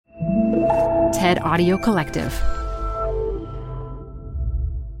TED Audio Collective.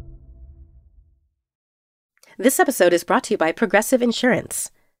 This episode is brought to you by Progressive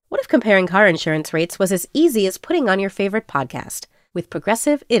Insurance. What if comparing car insurance rates was as easy as putting on your favorite podcast? With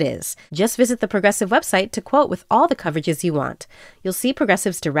Progressive, it is. Just visit the Progressive website to quote with all the coverages you want. You'll see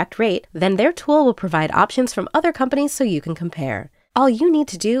Progressive's direct rate, then their tool will provide options from other companies so you can compare. All you need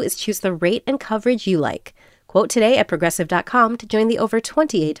to do is choose the rate and coverage you like. Quote today at Progressive.com to join the over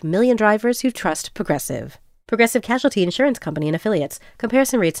 28 million drivers who trust Progressive. Progressive Casualty Insurance Company and Affiliates.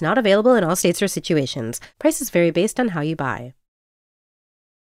 Comparison rates not available in all states or situations. Prices vary based on how you buy.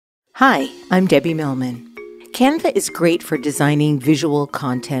 Hi, I'm Debbie Millman. Canva is great for designing visual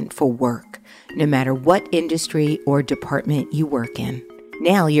content for work, no matter what industry or department you work in.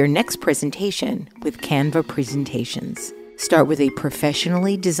 Nail your next presentation with Canva Presentations. Start with a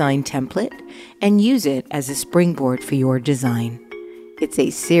professionally designed template and use it as a springboard for your design. It's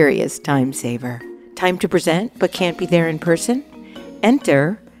a serious time saver. Time to present but can't be there in person?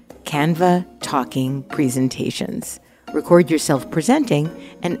 Enter Canva Talking Presentations. Record yourself presenting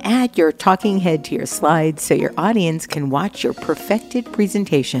and add your talking head to your slides so your audience can watch your perfected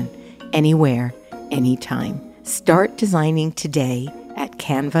presentation anywhere, anytime. Start designing today at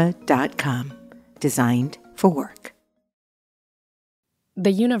canva.com. Designed for work.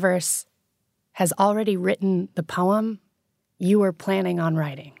 The universe has already written the poem you were planning on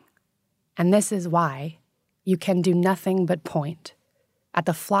writing. And this is why you can do nothing but point at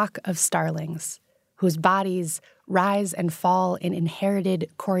the flock of starlings whose bodies rise and fall in inherited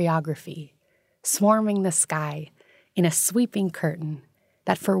choreography, swarming the sky in a sweeping curtain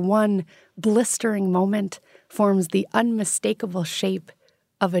that for one blistering moment forms the unmistakable shape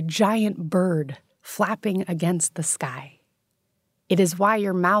of a giant bird flapping against the sky. It is why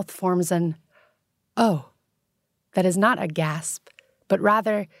your mouth forms an "oh" that is not a gasp, but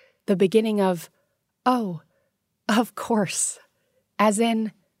rather the beginning of "oh, of course," as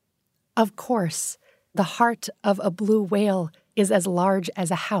in, of course, the heart of a blue whale is as large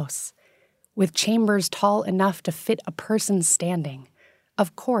as a house, with chambers tall enough to fit a person standing.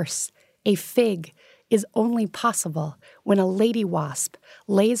 Of course, a fig is only possible when a lady wasp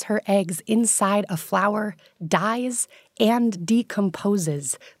lays her eggs inside a flower, dies, and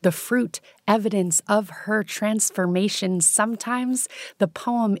decomposes, the fruit evidence of her transformation. Sometimes the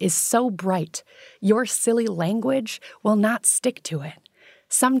poem is so bright, your silly language will not stick to it.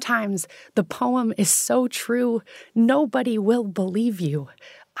 Sometimes the poem is so true, nobody will believe you.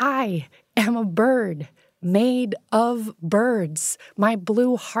 I am a bird made of birds. My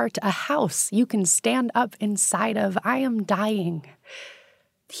blue heart a house you can stand up inside of. I am dying.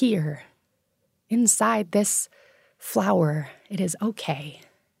 Here, inside this flower, it is okay.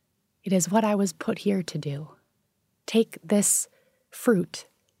 It is what I was put here to do. Take this fruit.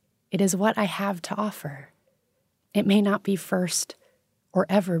 It is what I have to offer. It may not be first or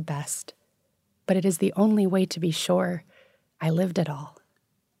ever best, but it is the only way to be sure I lived it all.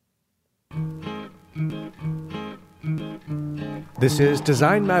 This is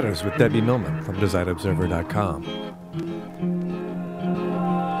Design Matters with Debbie Millman from DesignObserver.com.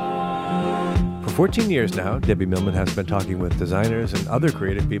 For 14 years now, Debbie Millman has been talking with designers and other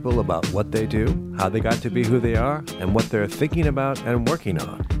creative people about what they do, how they got to be who they are, and what they're thinking about and working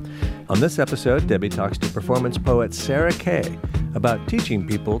on. On this episode, Debbie talks to performance poet Sarah Kay about teaching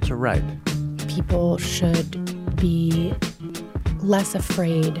people to write. People should be less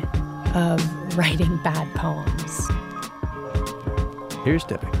afraid of writing bad poems. Here's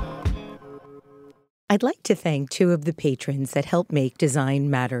Debbie. I'd like to thank two of the patrons that help make Design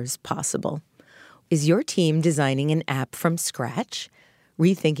Matters possible. Is your team designing an app from scratch?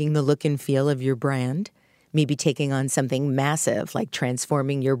 Rethinking the look and feel of your brand? Maybe taking on something massive like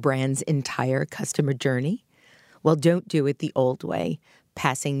transforming your brand's entire customer journey? Well, don't do it the old way,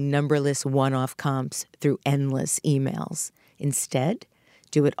 passing numberless one-off comps through endless emails. Instead,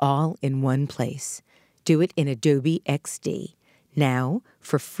 do it all in one place. Do it in Adobe XD. Now,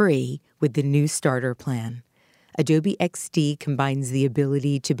 for free with the new starter plan. Adobe XD combines the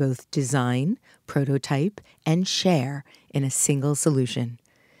ability to both design, prototype, and share in a single solution.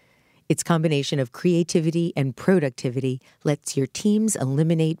 Its combination of creativity and productivity lets your teams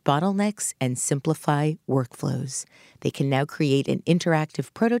eliminate bottlenecks and simplify workflows. They can now create an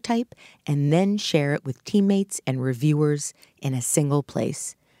interactive prototype and then share it with teammates and reviewers in a single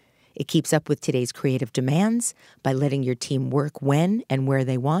place. It keeps up with today's creative demands by letting your team work when and where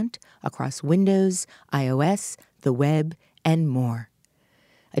they want across Windows, iOS, the web, and more.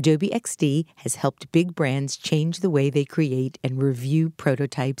 Adobe XD has helped big brands change the way they create and review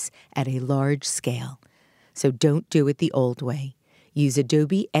prototypes at a large scale. So don't do it the old way. Use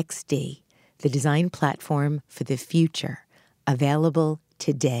Adobe XD. the design platform for the future, available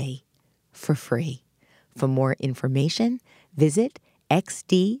today for free. For more information, visit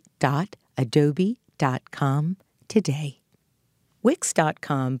xd.adobe.com today.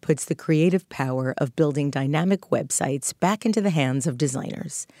 Wix.com puts the creative power of building dynamic websites back into the hands of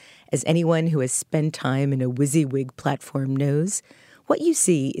designers. As anyone who has spent time in a WYSIWYG platform knows, what you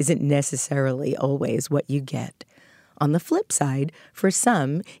see isn't necessarily always what you get. On the flip side, for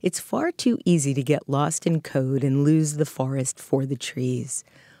some, it's far too easy to get lost in code and lose the forest for the trees.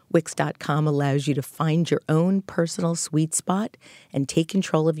 Wix.com allows you to find your own personal sweet spot and take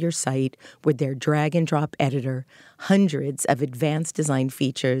control of your site with their drag-and-drop editor, hundreds of advanced design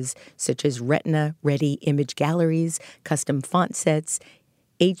features such as Retina-ready image galleries, custom font sets,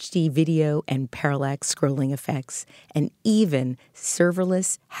 HD video and parallax scrolling effects, and even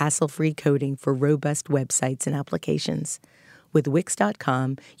serverless, hassle-free coding for robust websites and applications. With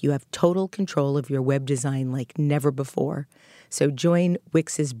Wix.com, you have total control of your web design like never before. So join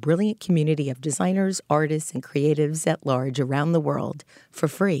Wix's brilliant community of designers, artists, and creatives at large around the world for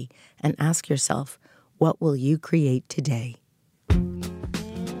free and ask yourself, what will you create today?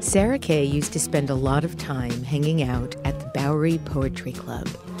 Sarah Kay used to spend a lot of time hanging out at the Bowery Poetry Club,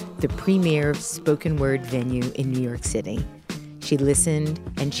 the premier spoken word venue in New York City. She listened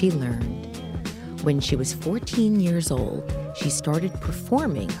and she learned. When she was 14 years old, she started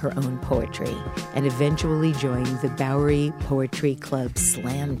performing her own poetry and eventually joined the Bowery Poetry Club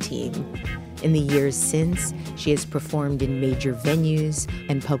Slam team. In the years since, she has performed in major venues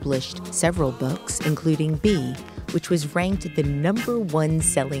and published several books, including B, which was ranked the #1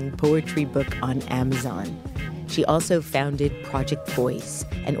 selling poetry book on Amazon. She also founded Project Voice,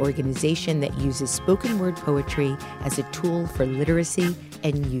 an organization that uses spoken word poetry as a tool for literacy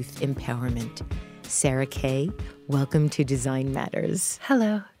and youth empowerment. Sarah Kay, welcome to Design Matters.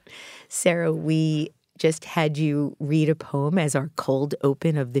 Hello. Sarah, we just had you read a poem as our cold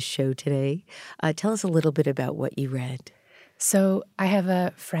open of the show today. Tell us a little bit about what you read. So I have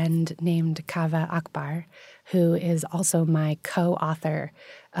a friend named Kaveh Akbar, who is also my co-author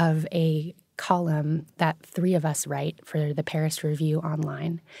of a column that 3 of us write for the Paris Review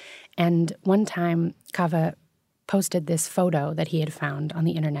online. And one time, Kaveh posted this photo that he had found on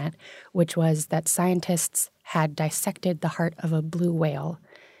the internet, which was that scientists had dissected the heart of a blue whale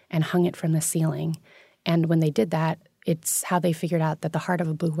and hung it from the ceiling. And when they did that, it's how they figured out that the heart of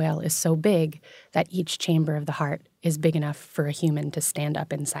a blue whale is so big that each chamber of the heart is big enough for a human to stand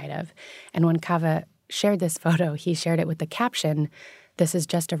up inside of. And when Kaveh shared this photo, he shared it with the caption, "This is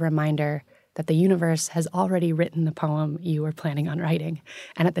just a reminder that the universe has already written the poem you were planning on writing."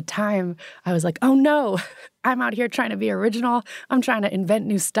 And at the time, I was like, oh no, I'm out here trying to be original. I'm trying to invent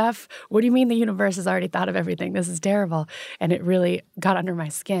new stuff. What do you mean the universe has already thought of everything? This is terrible. And it really got under my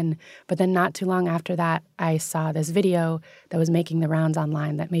skin. But then not too long after that, I saw this video that was making the rounds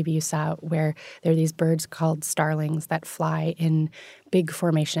online that maybe you saw, where there are these birds called starlings that fly in big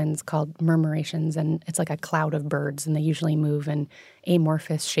formations called murmurations. And it's like a cloud of birds, and they usually move in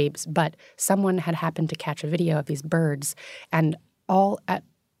amorphous shapes. But someone had happened to catch a video of these birds, and all at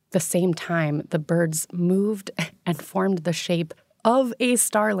the same time, the birds moved and formed the shape of a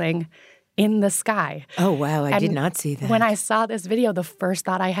starling in the sky. Oh, wow. I did not see that. When I saw this video, the first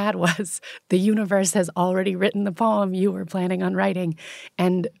thought I had was, the universe has already written the poem you were planning on writing.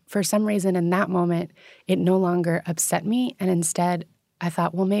 And for some reason in that moment, it no longer upset me. And instead, I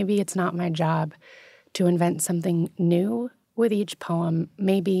thought, well, maybe it's not my job to invent something new with each poem.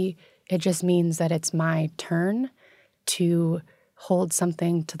 Maybe it just means that it's my turn to hold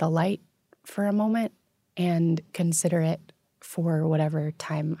something to the light for a moment and consider it for whatever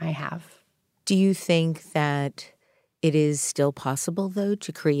time I have. Do you think that it is still possible, though,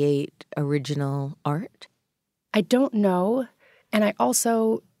 to create original art? I don't know. And I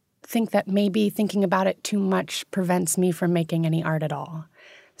also think that maybe thinking about it too much prevents me from making any art at all.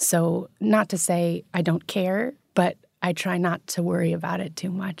 So not to say I don't care, but I try not to worry about it too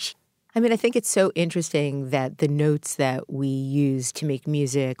much. I mean, I think it's so interesting that the notes that we use to make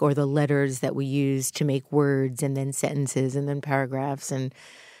music, or the letters that we use to make words and then sentences and then paragraphs and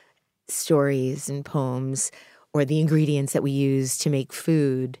stories and poems, or the ingredients that we use to make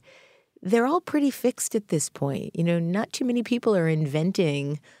food, they're all pretty fixed at this point. You know, not too many people are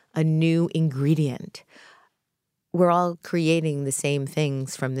inventing a new ingredient. We're all creating the same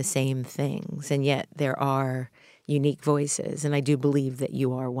things from the same things, and yet there are unique voices, and I do believe that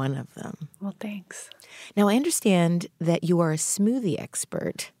you are one of them. Well, thanks. Now, I understand that you are a smoothie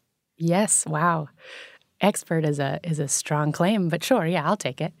expert. Yes, wow. Expert is a strong claim, but sure, yeah, I'll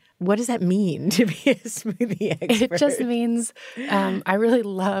take it. What does that mean to be a smoothie expert? It just means I really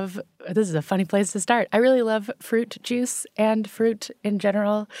love, this is a funny place to start. I really love fruit juice and fruit in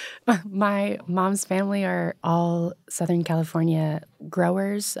general. My mom's family are all Southern California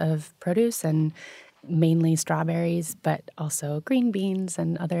growers of produce and mainly strawberries, but also green beans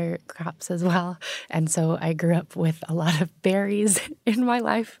and other crops as well. And so I grew up with a lot of berries in my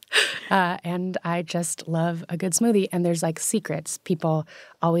life. And I just love a good smoothie. And there's like secrets. People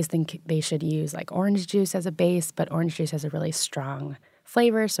always think they should use like orange juice as a base, but orange juice has a really strong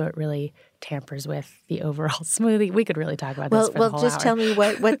flavor, so it really tampers with the overall smoothie. We could really talk about this for the whole just hour. tell me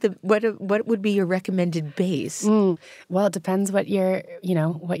what would be your recommended base? Well, it depends what you're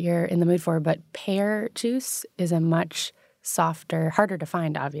in the mood for, but pear juice is a much softer, harder to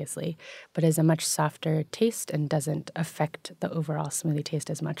find, obviously, but is a much softer taste and doesn't affect the overall smoothie taste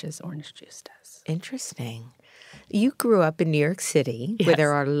as much as orange juice does. Interesting. You grew up in New York City, where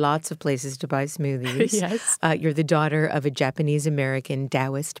there are lots of places to buy smoothies. Yes. You're the daughter of a Japanese-American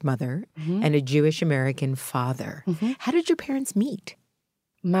Taoist mother and a Jewish-American father. How did your parents meet?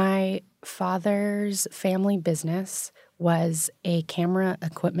 My father's family business was a camera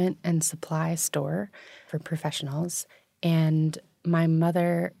equipment and supply store for professionals, and my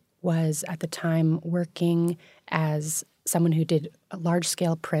mother was at the time working as someone who did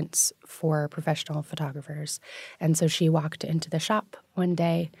large-scale prints for professional photographers. And so she walked into the shop one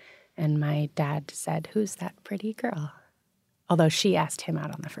day, and my dad said, "Who's that pretty girl?" Although she asked him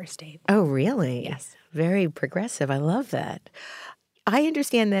out on the first date. Oh, really? Yes. Very progressive. I love that. I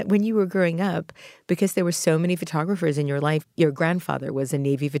understand that when you were growing up, because there were so many photographers in your life, your grandfather was a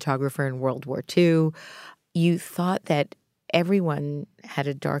Navy photographer in World War II, you thought that everyone had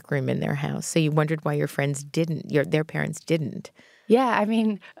a darkroom in their house. So you wondered why your friends didn't, their parents didn't. Yeah, I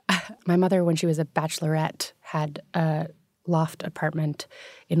mean, my mother, when she was a bachelorette, had a loft apartment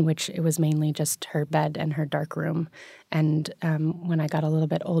in which it was mainly just her bed and her darkroom. And when I got a little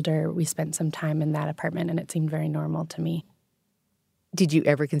bit older, we spent some time in that apartment, and it seemed very normal to me. Did you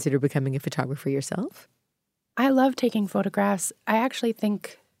ever consider becoming a photographer yourself? I love taking photographs. I actually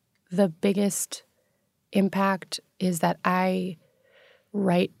think the biggest impact is that I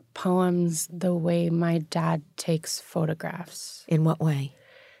write poems the way my dad takes photographs. In what way?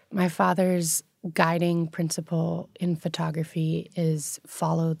 My father's guiding principle in photography is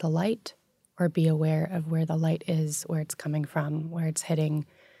follow the light, or be aware of where the light is, where it's coming from, where it's hitting.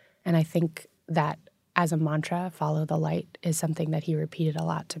 And I think that as a mantra, follow the light, is something that he repeated a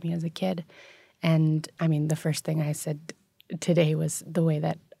lot to me as a kid. And I mean, the first thing I said today was the way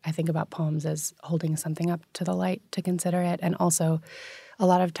that I think about poems as holding something up to the light to consider it. And also, a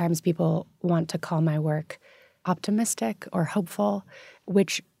lot of times people want to call my work optimistic or hopeful,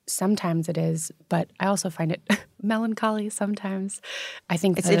 which sometimes it is, but I also find it melancholy sometimes. I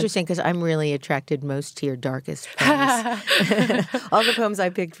think it's interesting because I'm really attracted most to your darkest poems. All the poems I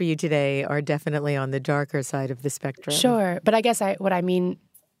picked for you today are definitely on the darker side of the spectrum. Sure, but I guess what I mean,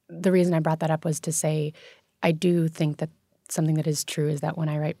 the reason I brought that up was to say I do think that something that is true is that when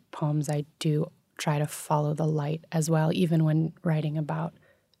I write poems, I do try to follow the light as well, even when writing about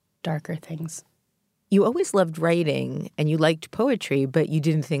darker things. You always loved writing and you liked poetry, but you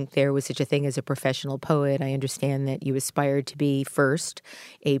didn't think there was such a thing as a professional poet. I understand that you aspired to be first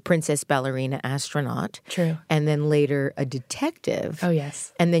a princess ballerina astronaut. True. And then later a detective. Oh,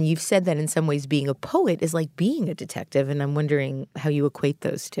 yes. And then you've said that in some ways being a poet is like being a detective, and I'm wondering how you equate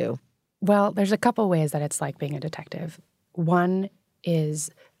those two. Well, there's a couple ways that it's like being a detective. One is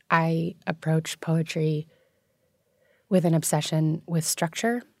I approach poetry with an obsession with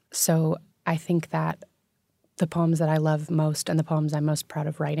structure. So I think that the poems that I love most and the poems I'm most proud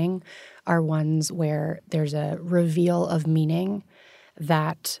of writing are ones where there's a reveal of meaning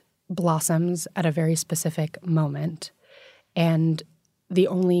that blossoms at a very specific moment. And the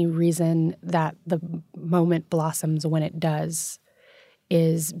only reason that the moment blossoms when it does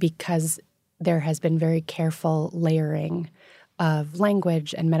is because there has been very careful layering of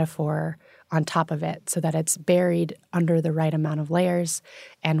language and metaphor on top of it so that it's buried under the right amount of layers.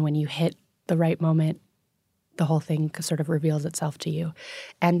 And when you hit the right moment, the whole thing sort of reveals itself to you.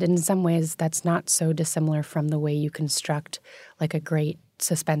 And in some ways, that's not so dissimilar from the way you construct like a great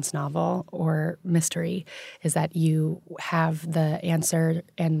suspense novel or mystery, is that you have the answer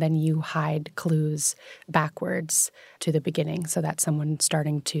and then you hide clues backwards to the beginning so that someone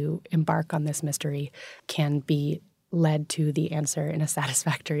starting to embark on this mystery can be led to the answer in a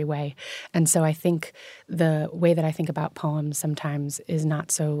satisfactory way. And so I think the way that I think about poems sometimes is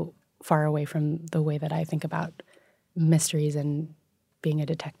not so far away from the way that I think about mysteries and being a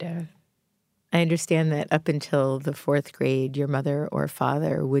detective. I understand that up until the 4th grade, your mother or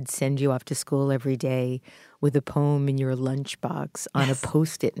father would send you off to school every day with a poem in your lunchbox on a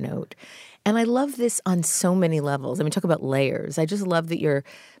Post-it note. And I love this on so many levels. I mean, talk about layers. I just love that your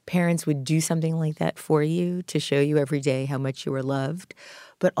parents would do something like that for you to show you every day how much you were loved,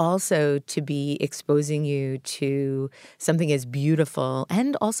 but also to be exposing you to something as beautiful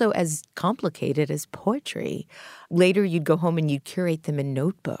and also as complicated as poetry. Later, you'd go home and you'd curate them in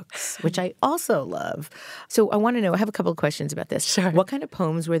notebooks, which I also love. So I want to know, I have a couple of questions about this. Sure. What kind of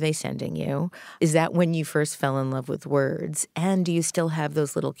poems were they sending you? Is that when you first fell in love with words? And do you still have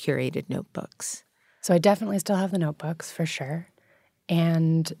those little curated notebooks? So I definitely still have the notebooks for sure.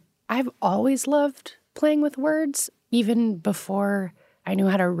 And I've always loved playing with words, even before I knew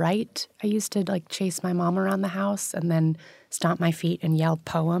how to write. I used to chase my mom around the house and then stomp my feet and yell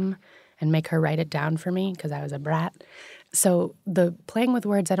poem and make her write it down for me because I was a brat. So the playing with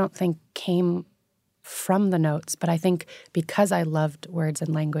words I don't think came from the notes, but I think because I loved words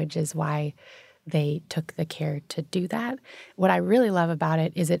and language is why they took the care to do that. What I really love about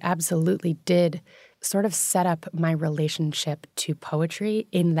it is it absolutely did sort of set up my relationship to poetry,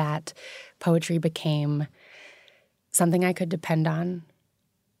 in that poetry became something I could depend on,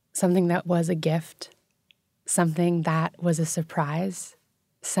 something that was a gift, something that was a surprise,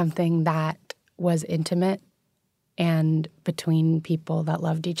 something that was intimate and between people that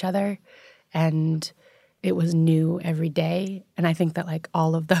loved each other. And it was new every day. And I think that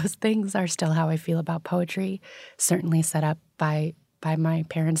all of those things are still how I feel about poetry, certainly set up by my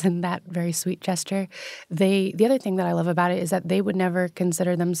parents in that very sweet gesture. The other thing that I love about it is that they would never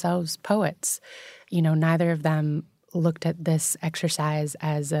consider themselves poets. Neither of them looked at this exercise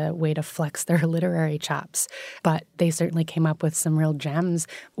as a way to flex their literary chops, but they certainly came up with some real gems.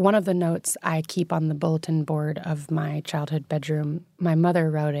 One of the notes I keep on the bulletin board of my childhood bedroom, my mother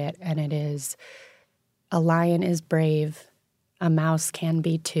wrote it, and it is, "A lion is brave, a mouse can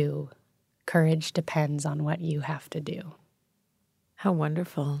be too. Courage depends on what you have to do." How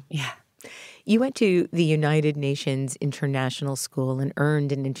wonderful. Yeah. You went to the United Nations International School and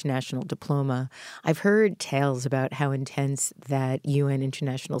earned an international diploma. I've heard tales about how intense that UN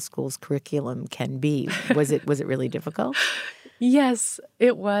International School's curriculum can be. Was it really difficult? Yes,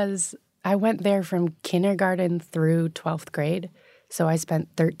 it was. I went there from kindergarten through 12th grade, so I spent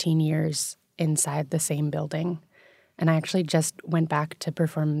 13 years inside the same building. And I actually just went back to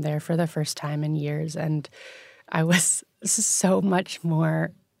perform there for the first time in years, and I was so much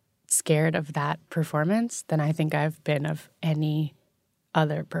more scared of that performance than I think I've been of any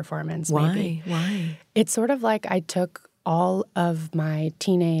other performance. Maybe. Why? It's sort of like I took all of my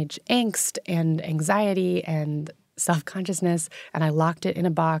teenage angst and anxiety and self-consciousness and I locked it in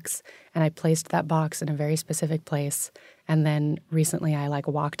a box, and I placed that box in a very specific place. And then recently I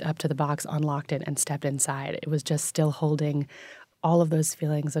walked up to the box, unlocked it, and stepped inside. It was just still holding all of those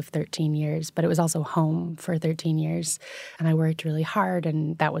feelings of 13 years, but it was also home for 13 years. And I worked really hard,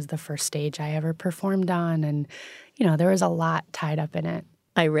 and that was the first stage I ever performed on. And, there was a lot tied up in it.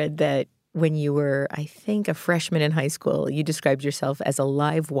 I read that when you were, I think, a freshman in high school, you described yourself as a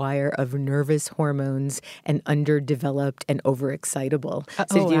live wire of nervous hormones and underdeveloped and overexcitable.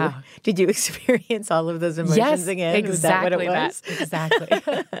 So wow. Did you experience all of those emotions again? Exactly Was that what it was?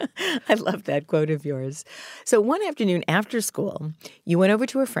 Exactly. I love that quote of yours. So one afternoon after school, you went over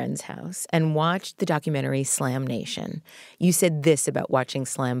to a friend's house and watched the documentary Slam Nation. You said this about watching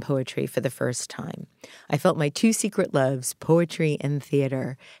slam poetry for the first time. "I felt my two secret loves, poetry and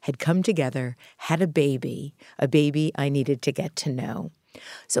theater, had come together, had a baby I needed to get to know."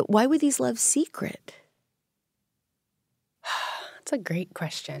 So why were these loves secret? That's a great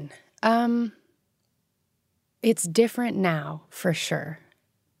question. It's different now, for sure.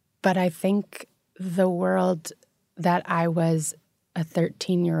 But I think the world that I was a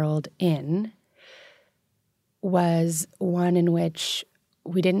 13-year-old in was one in which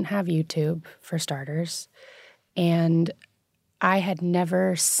we didn't have YouTube, for starters, and I had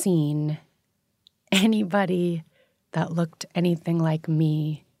never seen anybody that looked anything like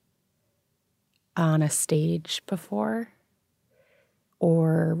me on a stage before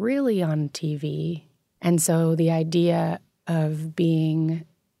or really on TV. And so the idea of being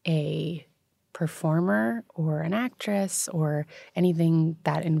a performer or an actress or anything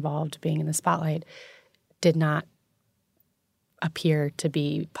that involved being in the spotlight did not appear to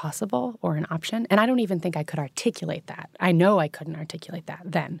be possible or an option. And I don't even think I could articulate that. I know I couldn't articulate that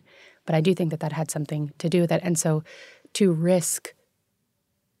then, but I do think that that had something to do with it. And so to risk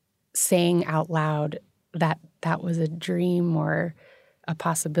saying out loud that that was a dream or a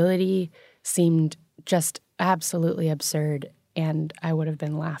possibility seemed just absolutely absurd. and I would have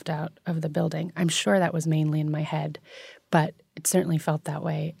been laughed out of the building. I'm sure that was mainly in my head, but it certainly felt that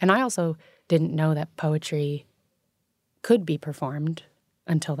way. And I also didn't know that poetry could be performed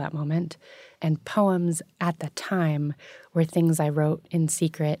until that moment. And poems at the time were things I wrote in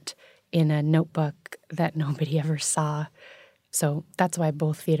secret in a notebook that nobody ever saw. So that's why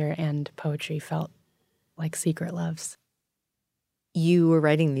both theater and poetry felt like secret loves. You were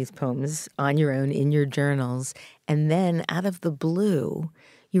writing these poems on your own in your journals, and then out of the blue,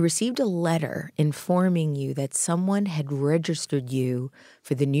 you received a letter informing you that someone had registered you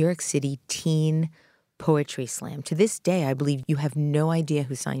for the New York City Teen Poetry Slam. To this day, I believe you have no idea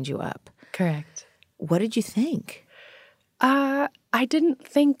who signed you up. Correct. What did you think? I didn't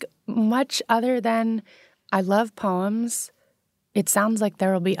think much other than I love poems. It sounds like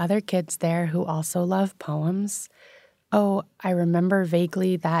there will be other kids there who also love poems. Oh, I remember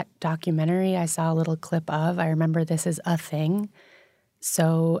vaguely that documentary I saw a little clip of. I remember this is a thing.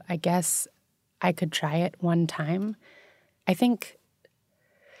 So I guess I could try it one time. I think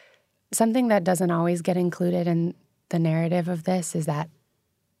something that doesn't always get included in the narrative of this is that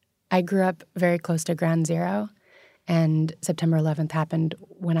I grew up very close to Ground Zero, and September 11th happened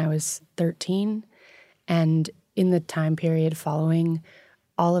when I was 13. And in the time period following,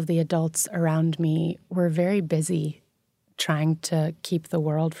 all of the adults around me were very busy trying to keep the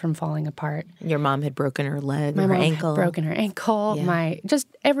world from falling apart. Your mom had broken her leg My or her mom ankle. had broken her ankle. Yeah. Just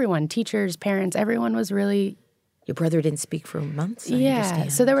everyone, teachers, parents, everyone was really... Your brother didn't speak for months, I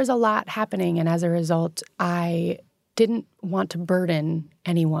understand. So there was a lot happening, and as a result, I didn't want to burden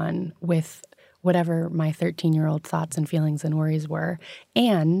anyone with whatever my 13-year-old thoughts and feelings and worries were.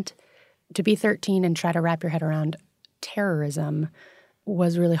 And to be 13 and try to wrap your head around terrorism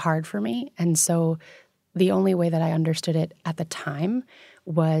was really hard for me. And so the only way that I understood it at the time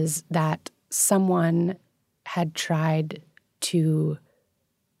was that someone had tried to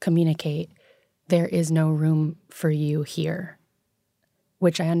communicate, there is no room for you here,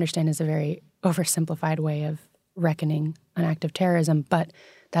 which I understand is a very oversimplified way of reckoning an act of terrorism, but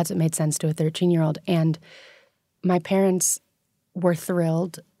that's what made sense to a 13-year-old. And my parents were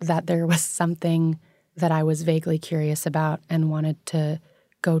thrilled that there was something that I was vaguely curious about and wanted to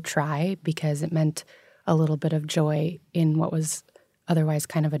go try because it meant a little bit of joy in what was otherwise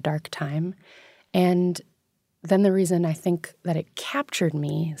kind of a dark time. And then the reason I think that it captured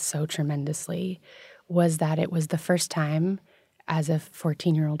me so tremendously was that it was the first time as a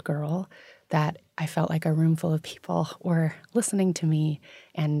 14-year-old girl that I felt like a room full of people were listening to me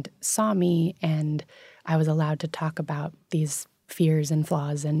and saw me, and I was allowed to talk about these fears and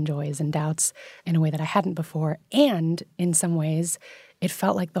flaws and joys and doubts in a way that I hadn't before. And in some ways, it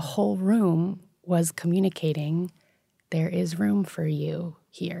felt like the whole room was communicating, there is room for you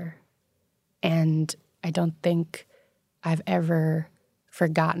here. And I don't think I've ever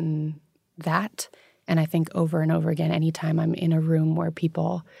forgotten that. And I think over and over again, anytime I'm in a room where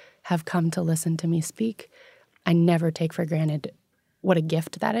people have come to listen to me speak, I never take for granted what a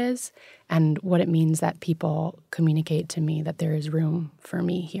gift that is and what it means that people communicate to me that there is room for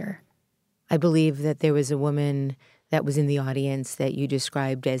me here. I believe that there was a woman that was in the audience that you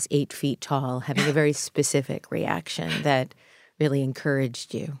described as 8 feet tall, having a very specific reaction that really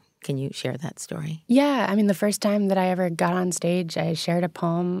encouraged you. Can you share that story? Yeah. I mean, the first time that I ever got on stage, I shared a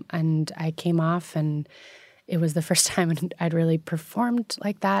poem and I came off, and it was the first time I'd really performed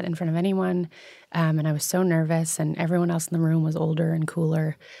like that in front of anyone. And I was so nervous, and everyone else in the room was older and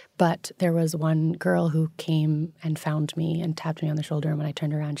cooler. But there was one girl who came and found me and tapped me on the shoulder. And when I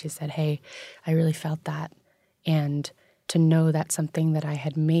turned around, she said, "Hey, I really felt that." And to know that something that I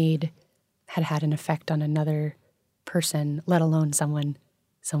had made had had an effect on another person, let alone someone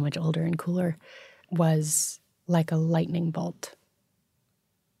so much older and cooler, was like a lightning bolt.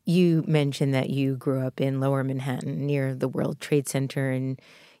 You mentioned that you grew up in Lower Manhattan near the World Trade Center, and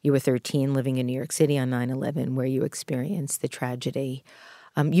you were 13 living in New York City on 9/11, where you experienced the tragedy.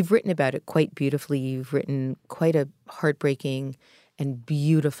 You've written about it quite beautifully. You've written quite a heartbreaking and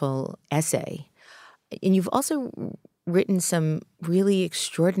beautiful essay. And you've also written some really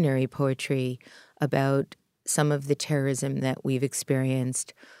extraordinary poetry about some of the terrorism that we've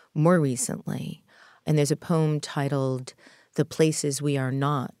experienced more recently. And there's a poem titled "The Places We Are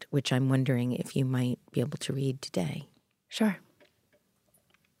Not," which I'm wondering if you might be able to read today. Sure.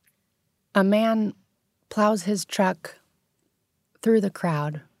 A man plows his truck through the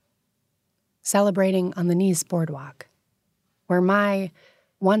crowd, celebrating on the Nice boardwalk, where my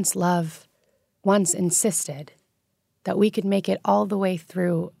once love once insisted that we could make it all the way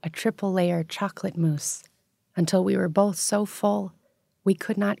through a triple-layer chocolate mousse until we were both so full we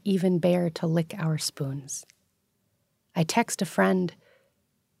could not even bear to lick our spoons. I text a friend,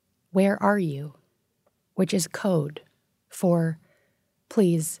 "Where are you?" which is code for,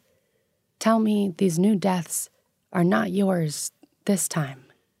 "Please, tell me these new deaths are not yours this time."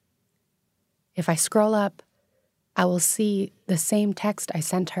 If I scroll up, I will see the same text I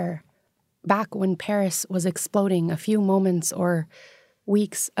sent her back when Paris was exploding a few moments or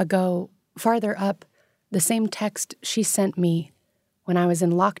weeks ago. Farther up, the same text she sent me when I was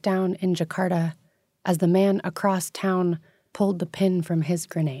in lockdown in Jakarta as the man across town pulled the pin from his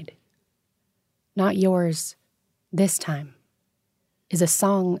grenade. "Not yours this time" is a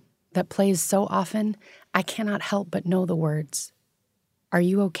song that plays so often I cannot help but know the words. "Are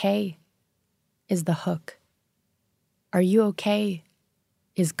you okay?" is the hook. "Are you okay?"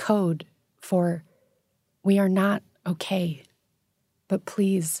 is code for we are not okay, but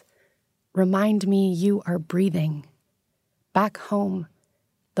please remind me you are breathing. Back home,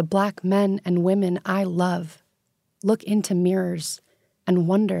 the Black men and women I love look into mirrors and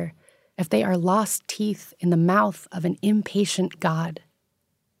wonder if they are lost teeth in the mouth of an impatient God.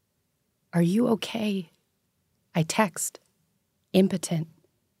 "Are you okay?" I text, impotent.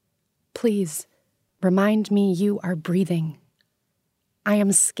 "Please remind me you are breathing. I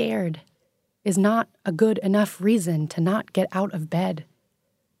am scared" is not a good enough reason to not get out of bed.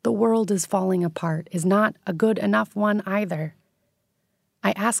 "The world is falling apart" is not a good enough one either.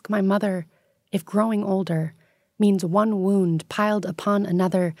 I ask my mother if growing older means one wound piled upon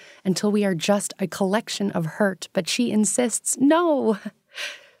another until we are just a collection of hurt, but she insists, no.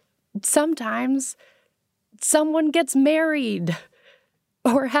 Sometimes someone gets married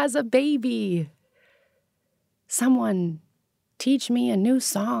or has a baby. "Someone teach me a new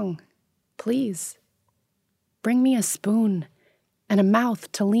song, please. Bring me a spoon and a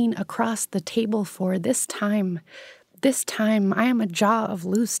mouth to lean across the table for. This time I am a jaw of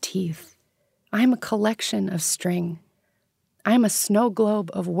loose teeth. I am a collection of string. I am a snow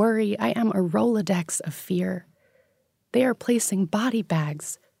globe of worry. I am a Rolodex of fear. They are placing body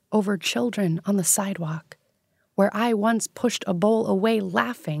bags over children on the sidewalk, where I once pushed a bowl away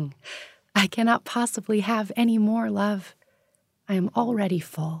laughing. I cannot possibly have any more love. I am already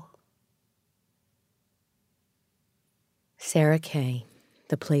full." Sarah Kay,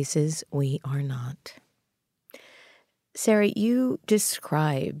 The Places We Are Not. Sarah, you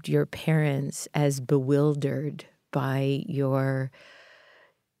described your parents as bewildered by your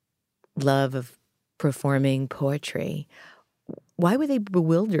love of performing poetry. Why were they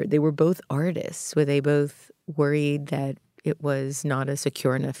bewildered? They were both artists. Were they both worried that it was not a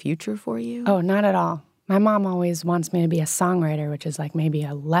secure enough future for you? Oh, not at all. My mom always wants me to be a songwriter, which is like maybe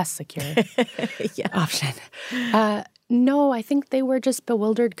a less secure option. No, I think they were just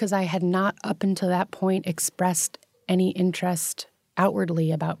bewildered because I had not up until that point expressed any interest outwardly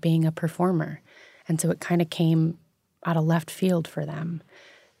about being a performer. And so it kind of came out of left field for them.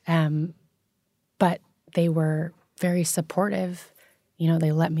 But they were very supportive. You know,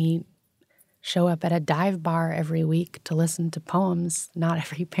 they let me show up at a dive bar every week to listen to poems. Not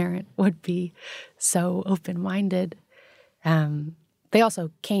every parent would be so open-minded. They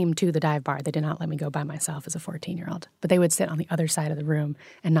also came to the dive bar. They did not let me go by myself as a 14-year-old. But they would sit on the other side of the room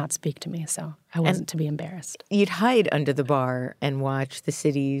and not speak to me, so I wasn't to be embarrassed. You'd hide under the bar and watch the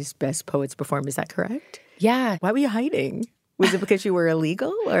city's best poets perform. Is that correct? Yeah. Why were you hiding? Was it because you were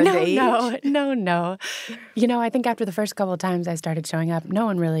illegal or underage? No. You know, I think after the first couple of times I started showing up, no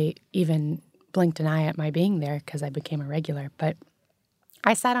one really even blinked an eye at my being there because I became a regular. But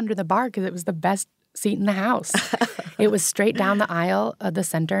I sat under the bar because it was the best seat in the house. It was straight down the aisle of the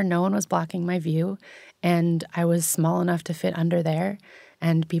center. No one was blocking my view. And I was small enough to fit under there.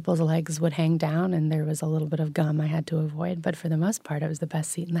 And people's legs would hang down, and there was a little bit of gum I had to avoid. But for the most part, it was the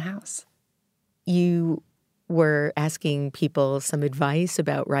best seat in the house. You were asking people some advice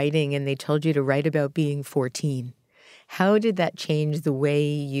about writing, and they told you to write about being 14. How did that change the way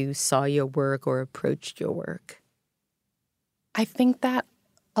you saw your work or approached your work? I think that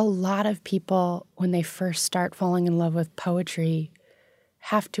a lot of people, when they first start falling in love with poetry,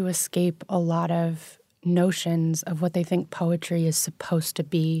 have to escape a lot of notions of what they think poetry is supposed to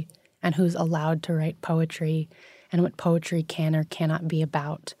be and who's allowed to write poetry and what poetry can or cannot be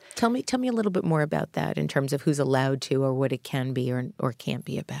about. Tell me a little bit more about that in terms of who's allowed to or what it can be or can't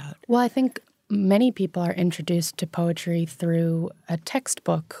be about. Well, I think many people are introduced to poetry through a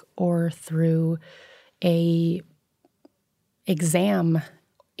textbook or through a exam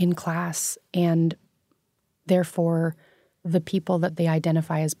in class, and therefore the people that they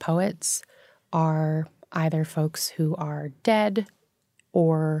identify as poets are either folks who are dead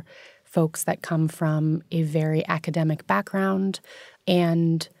or folks that come from a very academic background.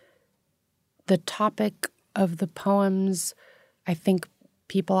 And the topic of the poems, I think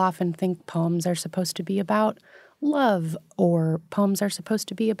people often think poems are supposed to be about love, or poems are supposed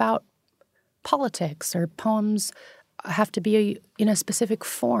to be about politics, or poems have to be in a specific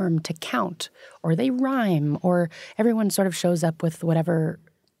form to count, or they rhyme, or everyone sort of shows up with whatever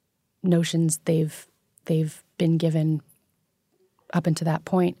notions they've been given up until that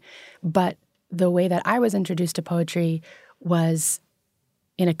point. But the way that I was introduced to poetry was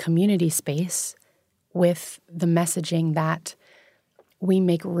in a community space with the messaging that we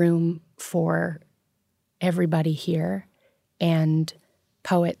make room for everybody here, and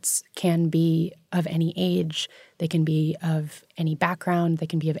poets can be of any age, they can be of any background, they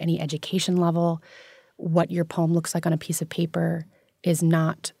can be of any education level. What your poem looks like on a piece of paper is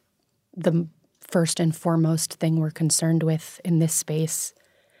not the first and foremost thing we're concerned with in this space.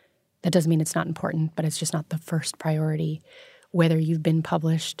 That doesn't mean it's not important, but it's just not the first priority. Whether you've been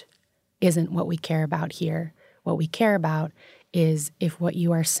published isn't what we care about here. What we care about is if what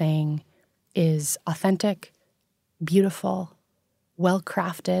you are saying is authentic, beautiful,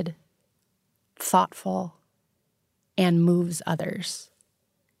 well-crafted, thoughtful, and moves others.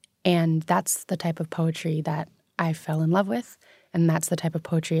 And that's the type of poetry that I fell in love with, and that's the type of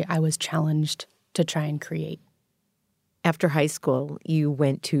poetry I was challenged to try and create. After high school, you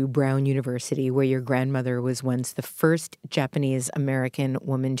went to Brown University, where your grandmother was once the first Japanese-American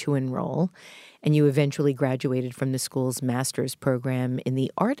woman to enroll, and you eventually graduated from the school's master's program in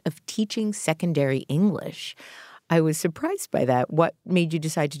the art of teaching secondary English. I was surprised by that. What made you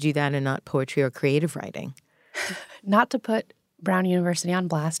decide to do that and not poetry or creative writing? Not to put Brown University on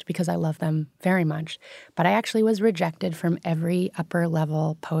blast, because I love them very much, but I actually was rejected from every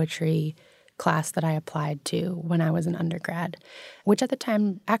upper-level poetry class that I applied to when I was an undergrad, which at the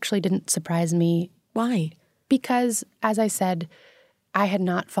time actually didn't surprise me. Why? Because, as I said, I had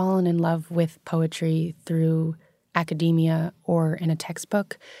not fallen in love with poetry through academia or in a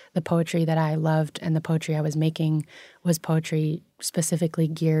textbook. The poetry that I loved and the poetry I was making was poetry specifically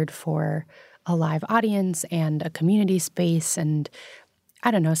geared for a live audience and a community space, and I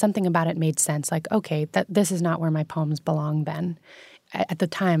don't know, something about it made sense. Like, okay, this is not where my poems belong then. At the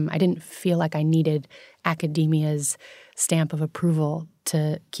time, I didn't feel like I needed academia's stamp of approval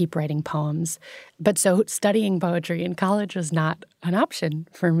to keep writing poems. But so studying poetry in college was not an option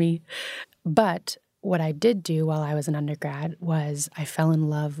for me. But what I did do while I was an undergrad was I fell in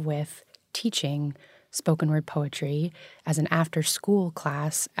love with teaching spoken word poetry as an after-school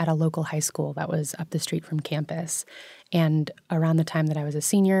class at a local high school that was up the street from campus. And around the time that I was a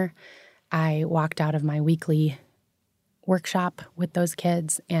senior, I walked out of my weekly workshop with those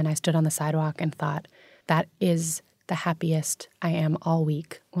kids, and I stood on the sidewalk and thought, that is the happiest I am all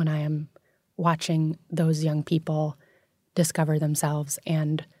week, when I am watching those young people discover themselves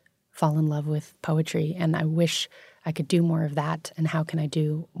and fall in love with poetry. And I wish I could do more of that, and how can I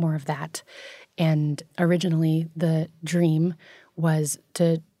do more of that? And originally the dream was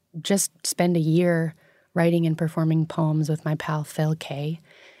to just spend a year writing and performing poems with my pal Phil Kay,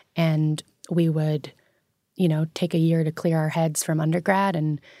 and we would take a year to clear our heads from undergrad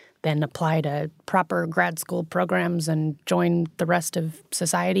and then apply to proper grad school programs and join the rest of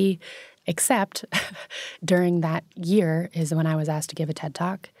society. Except during that year is when I was asked to give a TED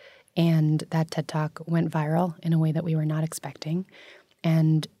Talk, and that TED Talk went viral in a way that we were not expecting.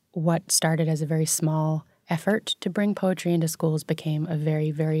 And what started as a very small effort to bring poetry into schools became a very,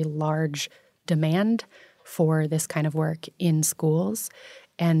 very large demand for this kind of work in schools.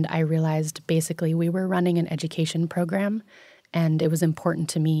 And I realized basically we were running an education program, and it was important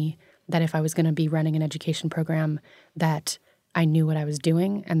to me that if I was going to be running an education program, that I knew what I was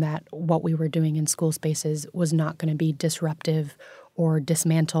doing, and that what we were doing in school spaces was not going to be disruptive or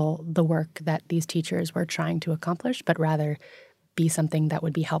dismantle the work that these teachers were trying to accomplish, but rather be something that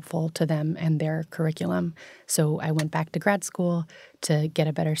would be helpful to them and their curriculum. So I went back to grad school to get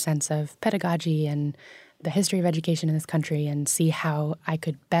a better sense of pedagogy and the history of education in this country, and see how I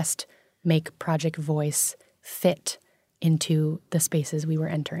could best make Project Voice fit into the spaces we were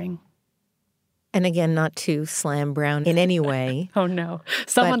entering. And again, not to slam Brown in any way. Oh, no.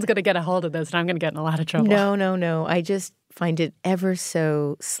 Someone's going to get a hold of this, and I'm going to get in a lot of trouble. No. I just find it ever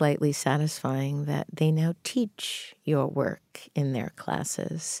so slightly satisfying that they now teach your work in their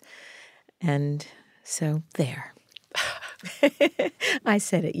classes. And so there. I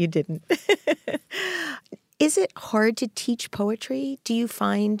said it, you didn't. Is it hard to teach poetry? Do you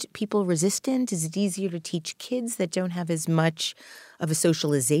find people resistant? Is it easier to teach kids that don't have as much of a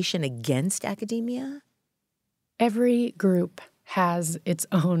socialization against academia? Every group has its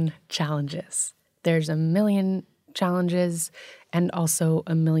own challenges. There's a million challenges and also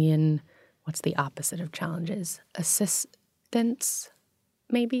a million, what's the opposite of challenges? Assistance,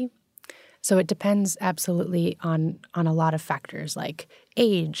 maybe? So it depends absolutely on a lot of factors like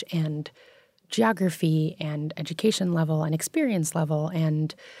age and geography and education level and experience level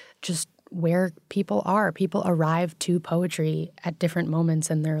and just where people are. People arrive to poetry at different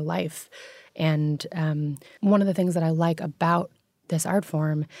moments in their life. And one of the things that I like about this art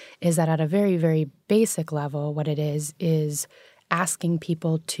form is that at a very, very basic level, what it is asking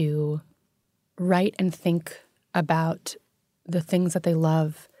people to write and think about the things that they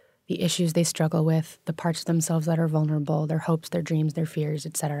love, the issues they struggle with, the parts of themselves that are vulnerable, their hopes, their dreams, their fears,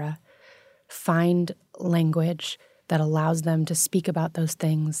 etc. Find language that allows them to speak about those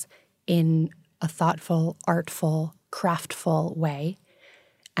things in a thoughtful, artful, craftful way,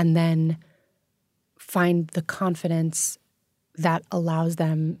 and then find the confidence that allows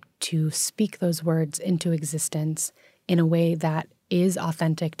them to speak those words into existence in a way that is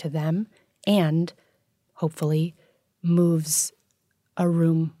authentic to them and hopefully moves a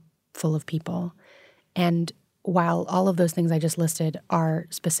room full of people. And while all of those things I just listed are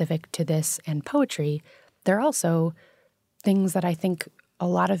specific to this and poetry, they're also things that I think a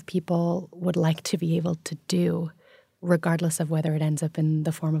lot of people would like to be able to do, regardless of whether it ends up in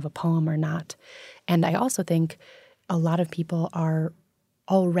the form of a poem or not. And I also think a lot of people are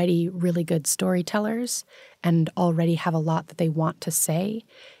already really good storytellers and already have a lot that they want to say.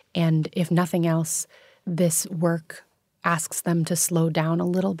 And if nothing else, this work asks them to slow down a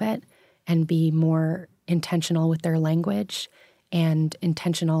little bit and be more intentional with their language and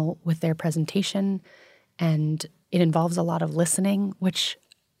intentional with their presentation. And it involves a lot of listening, which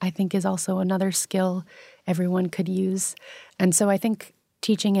I think is also another skill everyone could use. And so I think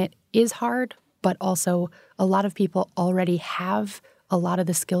teaching it is hard, but also a lot of people already have a lot of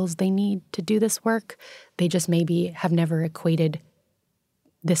the skills they need to do this work. They just maybe have never equated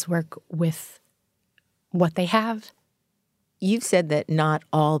this work with what they have. You've said that not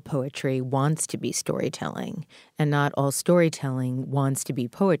all poetry wants to be storytelling, and not all storytelling wants to be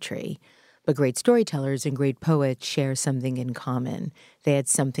poetry. But great storytellers and great poets share something in common. They had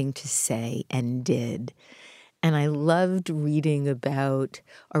something to say and did. And I loved reading about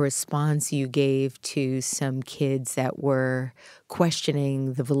a response you gave to some kids that were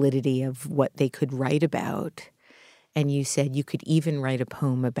questioning the validity of what they could write about. And you said you could even write a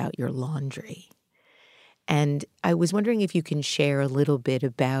poem about your laundry. And I was wondering if you can share a little bit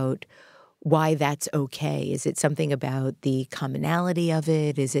about why that's okay. Is it something about the commonality of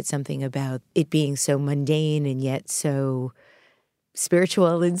it? Is it something about it being so mundane and yet so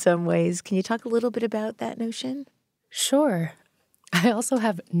spiritual in some ways? Can you talk a little bit about that notion? Sure. I also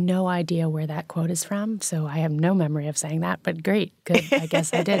have no idea where that quote is from, so I have no memory of saying that, but great. Good. I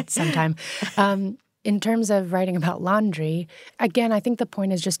guess I did sometime. In terms of writing about laundry, again, I think the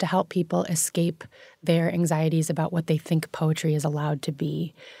point is just to help people escape their anxieties about what they think poetry is allowed to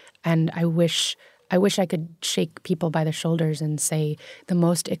be. And I wish I could shake people by the shoulders and say the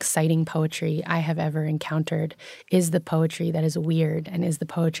most exciting poetry I have ever encountered is the poetry that is weird and is the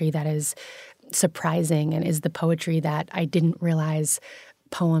poetry that is surprising and is the poetry that I didn't realize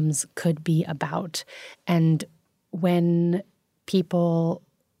poems could be about. And when people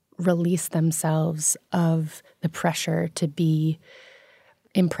release themselves of the pressure to be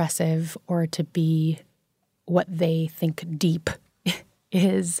impressive or to be what they think deep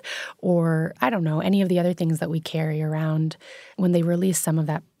is, or I don't know, any of the other things that we carry around, when they release some of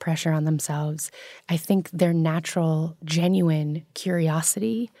that pressure on themselves, I think their natural, genuine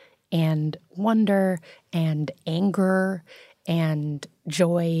curiosity and wonder and anger and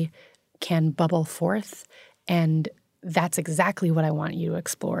joy can bubble forth. And that's exactly what I want you to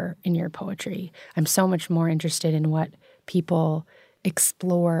explore in your poetry. I'm so much more interested in what people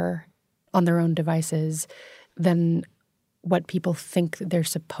explore on their own devices than what people think they're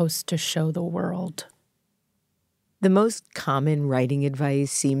supposed to show the world. The most common writing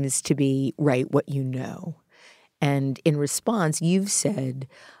advice seems to be write what you know. And in response, you've said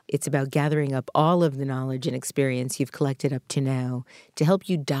it's about gathering up all of the knowledge and experience you've collected up to now to help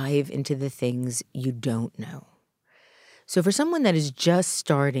you dive into the things you don't know. So for someone that is just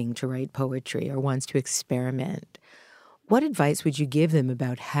starting to write poetry or wants to experiment, what advice would you give them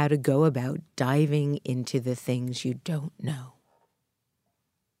about how to go about diving into the things you don't know?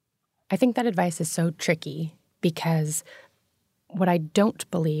 I think that advice is so tricky because what I don't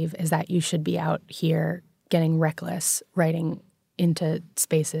believe is that you should be out here getting reckless, writing into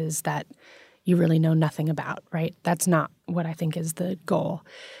spaces that you really know nothing about, right? That's not what I think is the goal.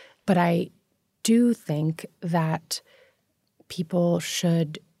 But I do think that people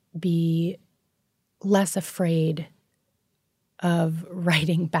should be less afraid of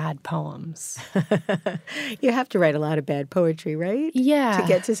writing bad poems. You have to write a lot of bad poetry, right? Yeah. To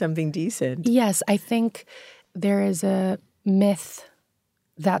get to something decent. Yes, I think there is a myth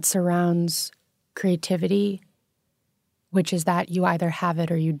that surrounds creativity, which is that you either have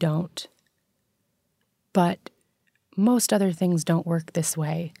it or you don't. But most other things don't work this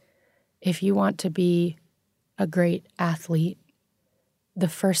way. If you want to be a great athlete, the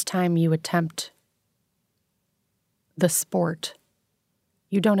first time you attempt the sport,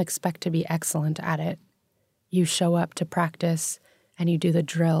 you don't expect to be excellent at it. You show up to practice and you do the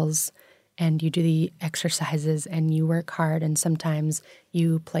drills and you do the exercises and you work hard, and sometimes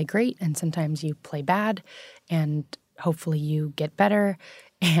you play great and sometimes you play bad, and hopefully you get better,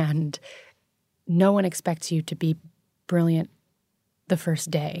 and no one expects you to be brilliant the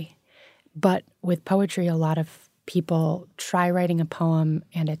first day. But with poetry, a lot of people try writing a poem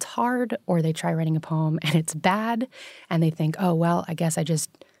and it's hard, or they try writing a poem and it's bad, and they think, oh, well, I guess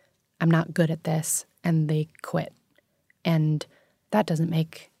I'm not good at this, and they quit. And that doesn't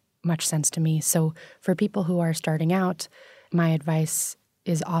make much sense to me. So for people who are starting out, my advice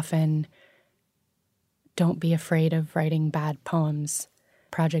is often don't be afraid of writing bad poems.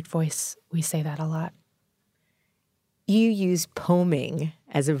 Project Voice, we say that a lot. You use poeming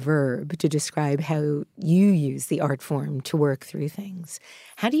as a verb to describe how you use the art form to work through things.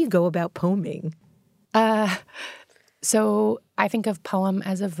 How do you go about poeming? So I think of poem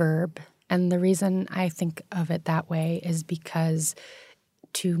as a verb, and the reason I think of it that way is because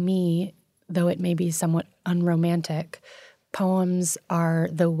to me, though it may be somewhat unromantic, poems are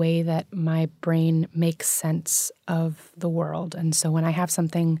the way that my brain makes sense of the world. And so when I have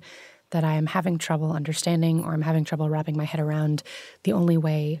something that I am having trouble understanding or I'm having trouble wrapping my head around, the only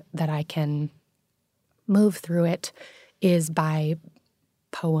way that I can move through it is by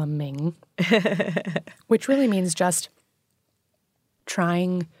poeming, which really means just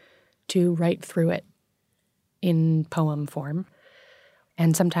trying to write through it in poem form.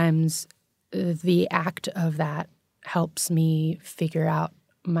 And sometimes the act of that helps me figure out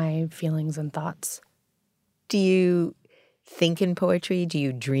my feelings and thoughts. Do you think in poetry? Do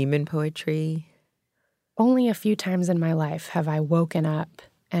you dream in poetry? Only a few times in my life have I woken up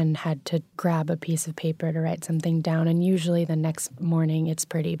and had to grab a piece of paper to write something down, and usually the next morning it's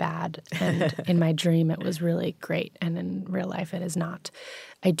pretty bad. And in my dream it was really great, and in real life it is not.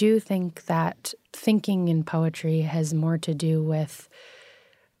 I do think that thinking in poetry has more to do with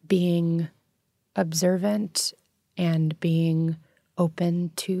being observant and being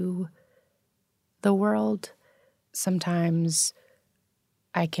open to the world. Sometimes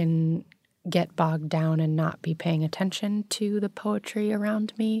I can get bogged down and not be paying attention to the poetry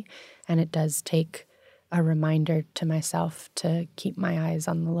around me, and it does take a reminder to myself to keep my eyes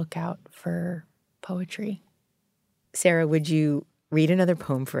on the lookout for poetry. Sarah, would you read another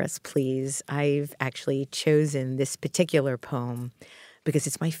poem for us, please? I've actually chosen this particular poem because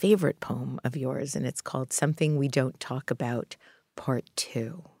it's my favorite poem of yours, and it's called Something We Don't Talk About, Part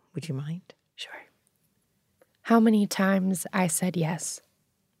 2. Would you mind? Sure. How many times I said yes.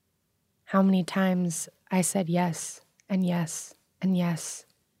 How many times I said yes and yes and yes,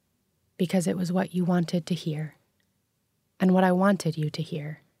 because it was what you wanted to hear, and what I wanted you to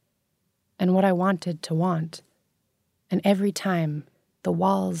hear, and what I wanted to want. And every time the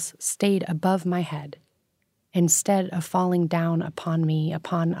walls stayed above my head, instead of falling down upon me,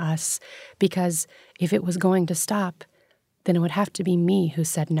 upon us, because if it was going to stop, then it would have to be me who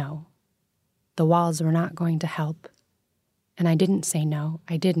said no. The walls were not going to help. And I didn't say no.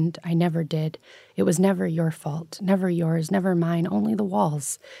 I didn't. I never did. It was never your fault, never yours, never mine, only the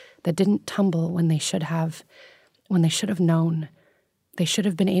walls that didn't tumble when they should have known. They should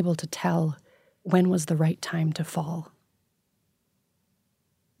have been able to tell when was the right time to fall.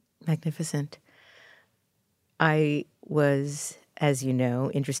 Magnificent. I was, as you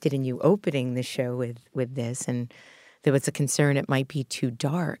know, interested in you opening the show with this, and there was a concern it might be too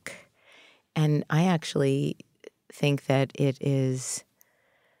dark. And I actually think that it is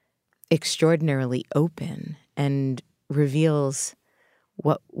extraordinarily open and reveals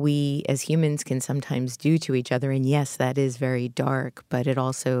what we as humans can sometimes do to each other. And yes, that is very dark, but it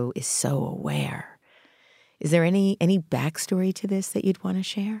also is so aware. Is there any backstory to this that you'd want to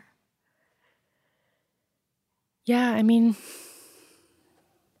share? Yeah, I mean,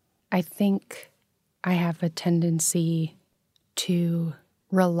 I think I have a tendency to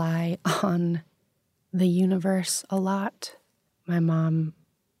rely on the universe a lot. My mom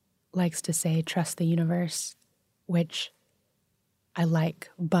likes to say, trust the universe, which I like,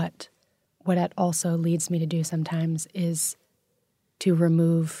 but what that also leads me to do sometimes is to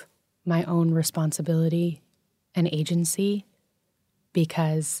remove my own responsibility and agency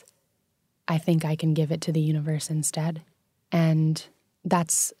because I think I can give it to the universe instead. And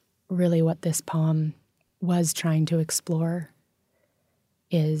that's really what this poem was trying to explore,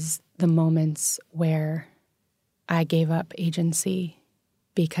 is the moments where I gave up agency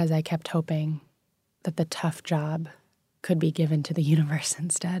because I kept hoping that the tough job could be given to the universe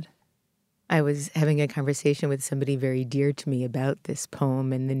instead. I was having a conversation with somebody very dear to me about this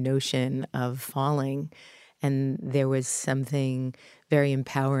poem and the notion of falling. And there was something very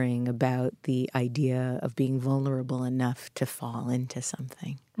empowering about the idea of being vulnerable enough to fall into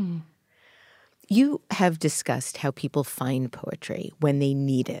something. Mm. You have discussed how people find poetry when they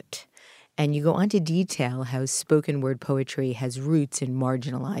need it. And you go on to detail how spoken word poetry has roots in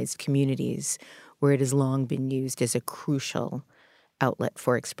marginalized communities where it has long been used as a crucial outlet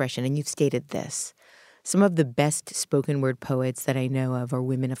for expression. And you've stated this: some of the best spoken word poets that I know of are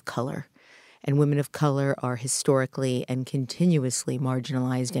women of color. And women of color are historically and continuously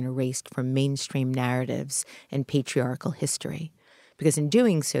marginalized and erased from mainstream narratives and patriarchal history. Because in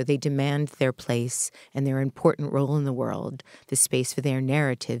doing so, they demand their place and their important role in the world, the space for their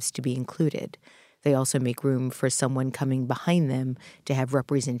narratives to be included. They also make room for someone coming behind them to have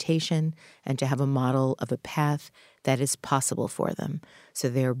representation and to have a model of a path that is possible for them. So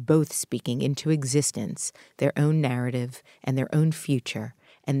they're both speaking into existence their own narrative and their own future,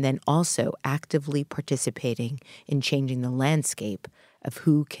 and then also actively participating in changing the landscape of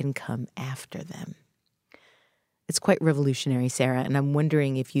who can come after them. It's quite revolutionary, Sarah, and I'm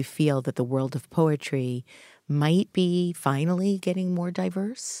wondering if you feel that the world of poetry might be finally getting more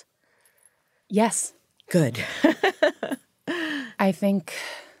diverse? Yes. Good. I think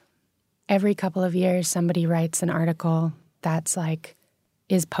every couple of years somebody writes an article that's like,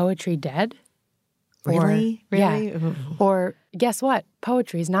 is poetry dead? Really? Or, really? Yeah. Or guess what?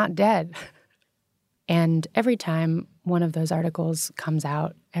 Poetry's not dead. And every time one of those articles comes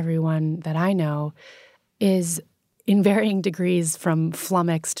out, everyone that I know is in varying degrees from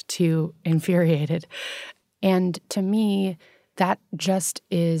flummoxed to infuriated. And to me, that just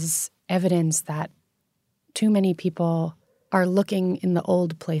is evidence that too many people are looking in the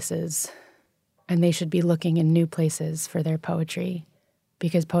old places, and they should be looking in new places for their poetry,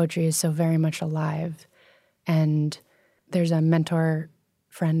 because poetry is so very much alive. And there's a mentor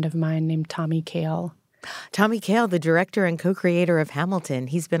friend of mine named Tommy Kail. Tommy Kail, the director and co-creator of Hamilton.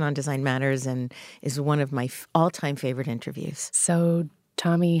 He's been on Design Matters and is one of my all-time favorite interviews. So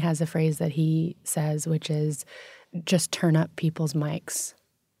Tommy has a phrase that he says, which is, just turn up people's mics.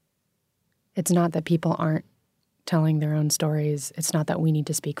 It's not that people aren't telling their own stories. It's not that we need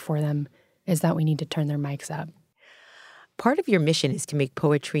to speak for them. It's that we need to turn their mics up. Part of your mission is to make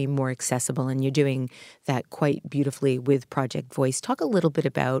poetry more accessible, and you're doing that quite beautifully with Project Voice. Talk a little bit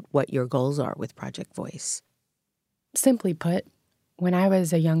about what your goals are with Project Voice. Simply put, when I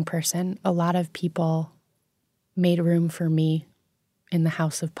was a young person, a lot of people made room for me in the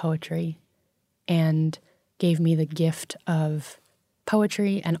house of poetry and gave me the gift of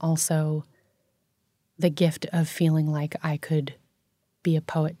poetry and also the gift of feeling like I could be a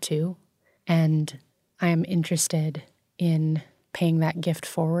poet too. And I am interested in paying that gift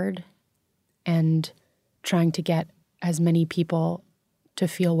forward and trying to get as many people to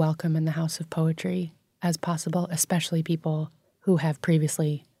feel welcome in the house of poetry as possible, especially people who have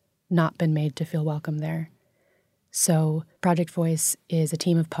previously not been made to feel welcome there. So Project Voice is a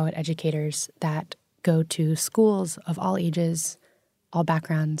team of poet educators that go to schools of all ages, all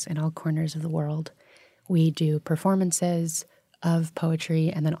backgrounds, and all corners of the world. We do performances of poetry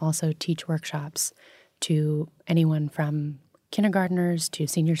and then also teach workshops to anyone from kindergartners to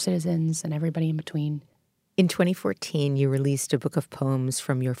senior citizens and everybody in between. In 2014, you released a book of poems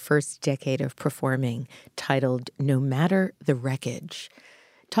from your first decade of performing titled No Matter the Wreckage.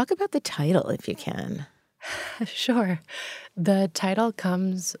 Talk about the title if you can. Sure. The title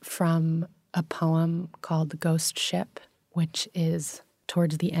comes from a poem called The Ghost Ship, which is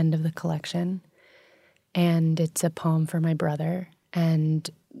towards the end of the collection. And it's a poem for my brother. And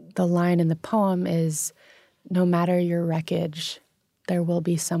the line in the poem is, no matter your wreckage, there will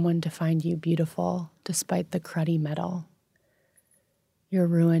be someone to find you beautiful despite the cruddy metal. Your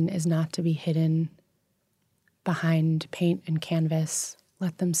ruin is not to be hidden behind paint and canvas.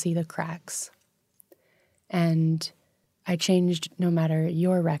 Let them see the cracks. And I changed no matter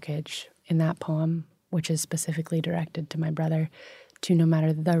your wreckage in that poem, which is specifically directed to my brother, to no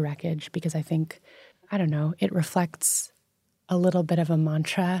matter the wreckage, because I think, I don't know, it reflects a little bit of a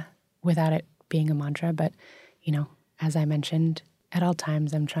mantra without it being a mantra. But, you know, as I mentioned, at all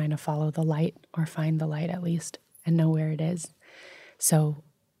times I'm trying to follow the light, or find the light at least, and know where it is. So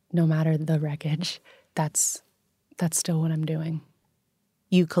no matter the wreckage, that's still what I'm doing.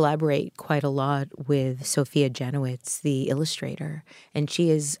 You collaborate quite a lot with Sophia Janowitz, the illustrator, and she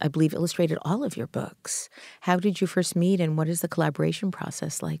has, I believe, illustrated all of your books. How did you first meet, and what is the collaboration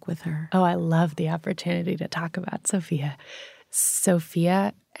process like with her? Oh, I love the opportunity to talk about Sophia.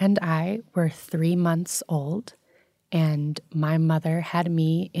 Sophia and I were 3 months old, and my mother had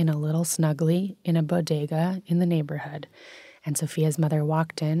me in a little snuggly in a bodega in the neighborhood. And Sophia's mother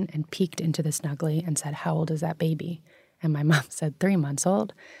walked in and peeked into the snuggly and said, "How old is that baby?" And my mom said, 3 months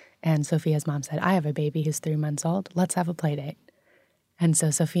old. And Sophia's mom said, "I have a baby who's 3 months old. Let's have a play date." And so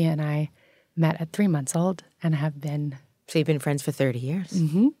Sophia and I met at 3 months old and have been... So you've been friends for 30 years?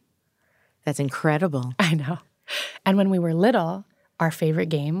 Mm-hmm. That's incredible. I know. And when we were little, our favorite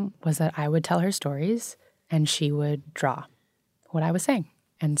game was that I would tell her stories and she would draw what I was saying.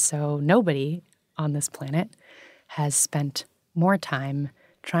 And so nobody on this planet has spent more time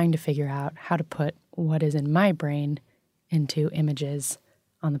trying to figure out how to put what is in my brain into images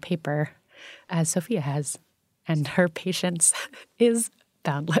on the paper as Sophia has. And her patience is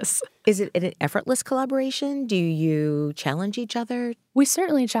boundless. Is it an effortless collaboration? Do you challenge each other? We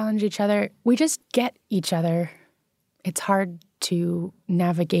certainly challenge each other. We just get each other. It's hard to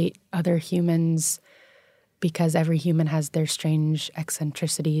navigate other humans because every human has their strange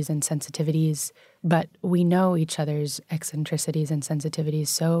eccentricities and sensitivities, but we know each other's eccentricities and sensitivities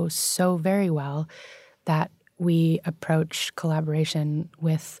so very well that we approach collaboration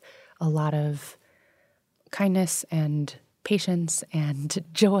with a lot of kindness and patience and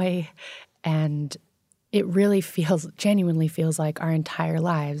joy, and it really genuinely feels like our entire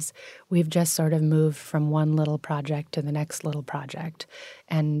lives, we've just sort of moved from one little project to the next little project.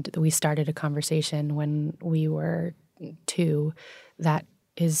 And we started a conversation when we were 2 that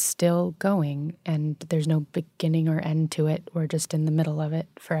is still going, and there's no beginning or end to it. We're just in the middle of it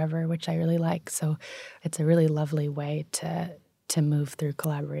forever, which I really like. So it's a really lovely way to move through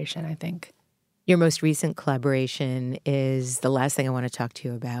collaboration, I think. Your most recent collaboration is the last thing I want to talk to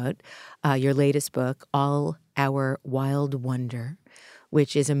you about. Your latest book, All Our Wild Wonder,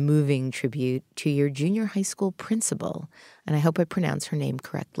 which is a moving tribute to your junior high school principal. And I hope I pronounce her name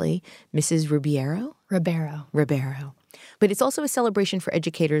correctly, Mrs. Ribeiro? Ribeiro. But it's also a celebration for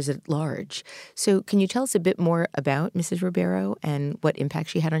educators at large. So can you tell us a bit more about Mrs. Ribeiro and what impact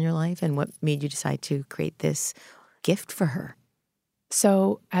she had on your life and what made you decide to create this gift for her?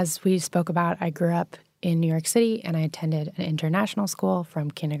 So as we spoke about, I grew up in New York City and I attended an international school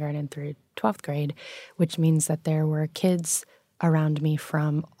from kindergarten through 12th grade, which means that there were kids around me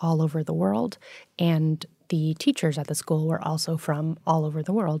from all over the world, and the teachers at the school were also from all over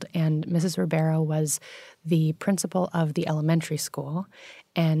the world. And Mrs. Ribeiro was the principal of the elementary school,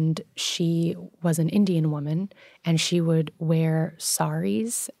 and she was an Indian woman, and she would wear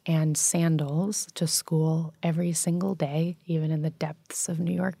saris and sandals to school every single day, even in the depths of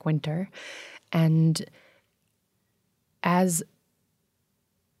New York winter. And as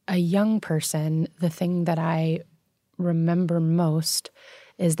a young person, the thing that I remember most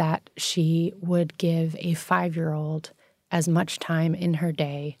is that she would give a 5-year-old as much time in her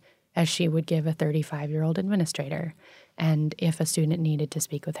day as she would give a 35-year-old administrator. And if a student needed to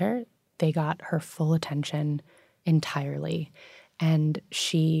speak with her, they got her full attention entirely. And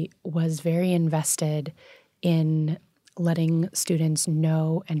she was very invested in letting students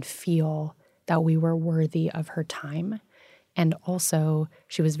know and feel that we were worthy of her time. And also,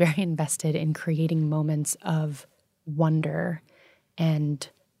 she was very invested in creating moments of wonder and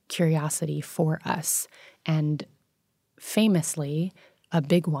curiosity for us. And famously, a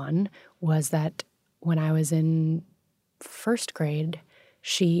big one was that when I was in 1st grade,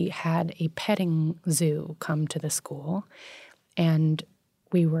 she had a petting zoo come to the school, and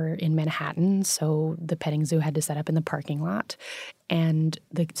we were in Manhattan, so the petting zoo had to set up in the parking lot, and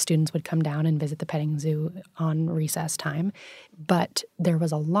the students would come down and visit the petting zoo on recess time. But there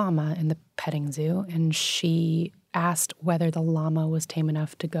was a llama in the petting zoo, and she asked whether the llama was tame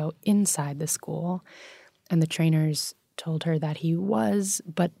enough to go inside the school, and the trainers told her that he was,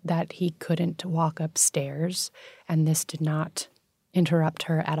 but that he couldn't walk upstairs, and this did not interrupt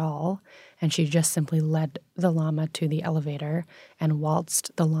her at all. And she just simply led the llama to the elevator and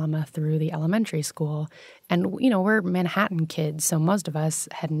waltzed the llama through the elementary school. And, you know, we're Manhattan kids, so most of us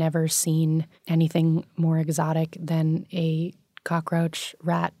had never seen anything more exotic than a cockroach,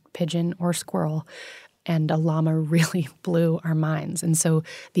 rat, pigeon, or squirrel. And a llama really blew our minds. And so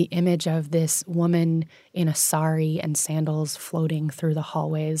the image of this woman in a sari and sandals floating through the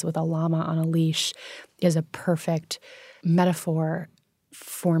hallways with a llama on a leash is a perfect metaphor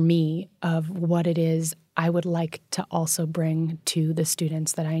for me of what it is I would like to also bring to the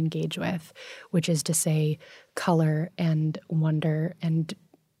students that I engage with, which is to say color and wonder and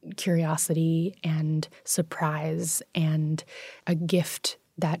curiosity and surprise and a gift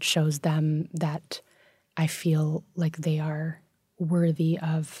that shows them that I feel like they are worthy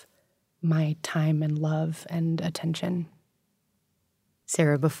of my time and love and attention.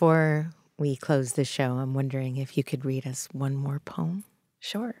 Sarah, before we close the show, I'm wondering if you could read us one more poem.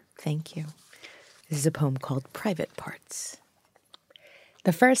 Sure. Thank you. This is a poem called Private Parts.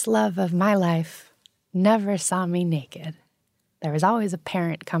 The first love of my life never saw me naked. There was always a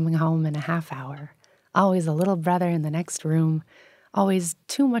parent coming home in a half hour, always a little brother in the next room, always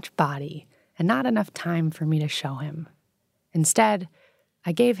too much body and not enough time for me to show him. Instead,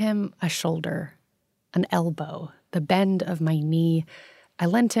 I gave him a shoulder, an elbow, the bend of my knee. I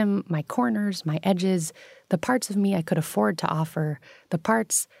lent him my corners, my edges, the parts of me I could afford to offer, the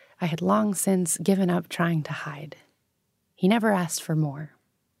parts I had long since given up trying to hide. He never asked for more.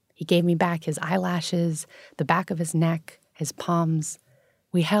 He gave me back his eyelashes, the back of his neck, his palms.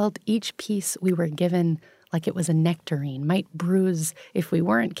 We held each piece we were given like it was a nectarine, might bruise if we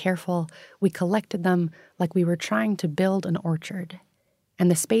weren't careful. We collected them like we were trying to build an orchard.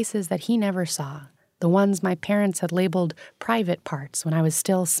 And the spaces that he never saw, the ones my parents had labeled private parts when I was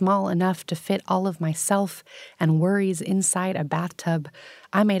still small enough to fit all of myself and worries inside a bathtub,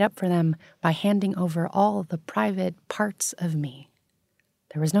 I made up for them by handing over all the private parts of me.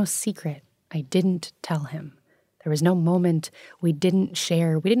 There was no secret I didn't tell him. There was no moment we didn't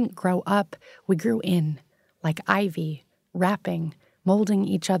share. We didn't grow up. We grew in, like ivy, wrapping, molding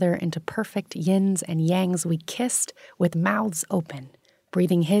each other into perfect yins and yangs. We kissed with mouths open,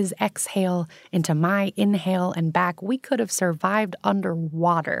 breathing his exhale into my inhale and back. We could have survived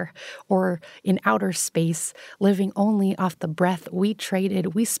underwater or in outer space, living only off the breath we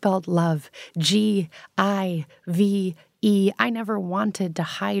traded. We spelled love, G-I-V-E. I never wanted to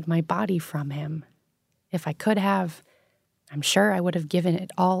hide my body from him. If I could have, I'm sure I would have given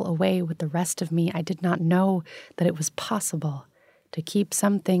it all away with the rest of me. I did not know that it was possible to keep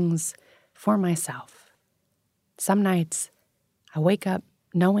some things for myself. Some nights, I wake up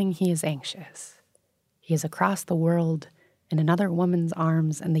knowing he is anxious. He is across the world in another woman's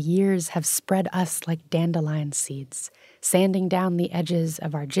arms, and the years have spread us like dandelion seeds, sanding down the edges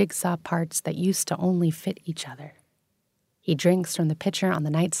of our jigsaw parts that used to only fit each other. He drinks from the pitcher on the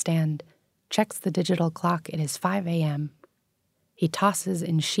nightstand, checks the digital clock. It is 5 a.m. He tosses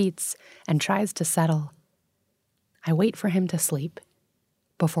in sheets and tries to settle. I wait for him to sleep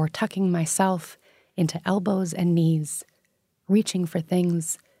before tucking myself into elbows and knees, reaching for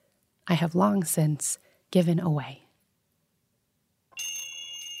things I have long since given away.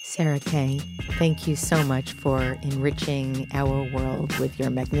 Sarah Kay, thank you so much for enriching our world with your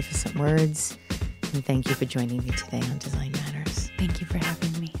magnificent words. And thank you for joining me today on Design Matters. Thank you for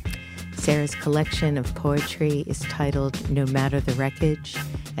having me. Sarah's collection of poetry is titled No Matter the Wreckage,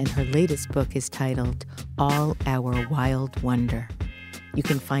 and her latest book is titled All Our Wild Wonder. You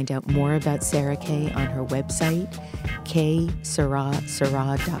can find out more about Sarah Kay on her website,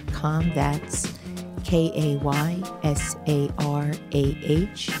 kaysarah.com. That's KAYSARAH,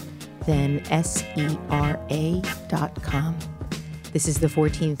 then SERA.com. This is the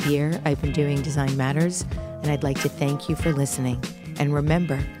 14th year I've been doing Design Matters, and I'd like to thank you for listening. And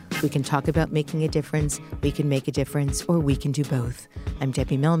remember, we can talk about making a difference, we can make a difference, or we can do both. I'm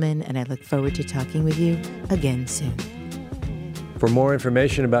Debbie Millman, and I look forward to talking with you again soon. For more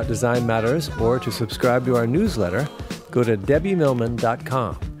information about Design Matters or to subscribe to our newsletter, go to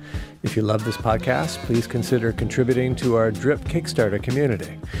debbiemillman.com. If you love this podcast, please consider contributing to our DRIP Kickstarter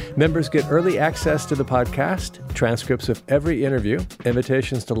community. Members get early access to the podcast, transcripts of every interview,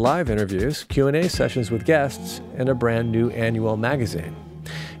 invitations to live interviews, Q&A sessions with guests, and a brand new annual magazine.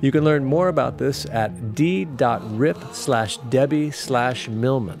 You can learn more about this at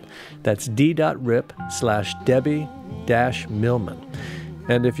d.rip/Debbie/Millman. That's d.rip/Debbie-Millman.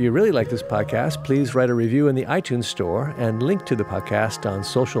 And if you really like this podcast, please write a review in the iTunes Store and link to the podcast on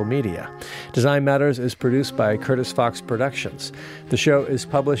social media. Design Matters is produced by Curtis Fox Productions. The show is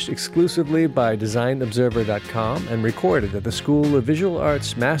published exclusively by DesignObserver.com and recorded at the School of Visual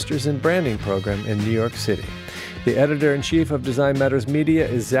Arts Masters in Branding program in New York City. The editor-in-chief of Design Matters Media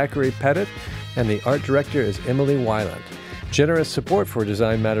is Zachary Pettit, and the art director is Emily Weiland. Generous support for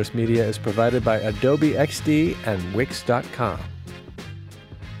Design Matters Media is provided by Adobe XD and Wix.com.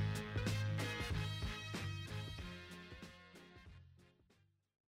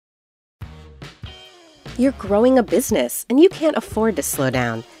 You're growing a business, and you can't afford to slow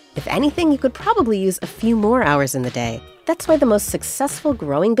down. If anything, you could probably use a few more hours in the day. That's why the most successful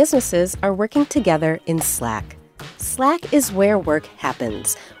growing businesses are working together in Slack. Slack is where work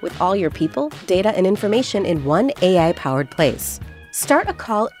happens, with all your people, data, and information in one AI-powered place. Start a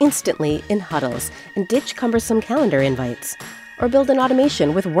call instantly in huddles and ditch cumbersome calendar invites. Or build an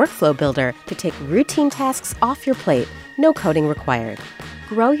automation with Workflow Builder to take routine tasks off your plate, no coding required.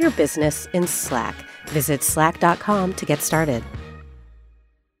 Grow your business in Slack. Visit slack.com to get started.